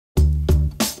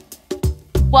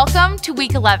Welcome to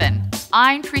week 11.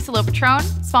 I'm Teresa Lopatron,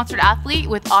 sponsored athlete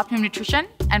with Optimum Nutrition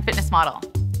and fitness model.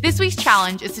 This week's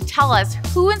challenge is to tell us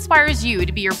who inspires you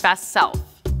to be your best self.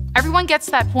 Everyone gets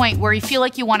to that point where you feel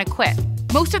like you want to quit.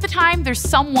 Most of the time, there's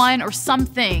someone or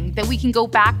something that we can go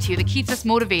back to that keeps us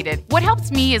motivated. What helps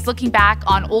me is looking back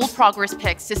on old progress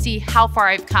pics to see how far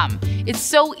I've come. It's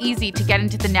so easy to get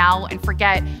into the now and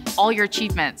forget all your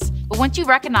achievements. But once you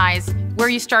recognize where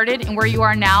you started and where you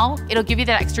are now, it'll give you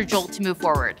that extra jolt to move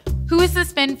forward. Who has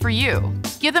this been for you?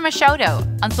 Give them a shout out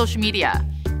on social media.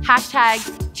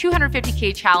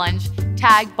 #250K challenge,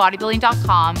 tag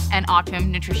Bodybuilding.com and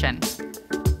Optimum Nutrition.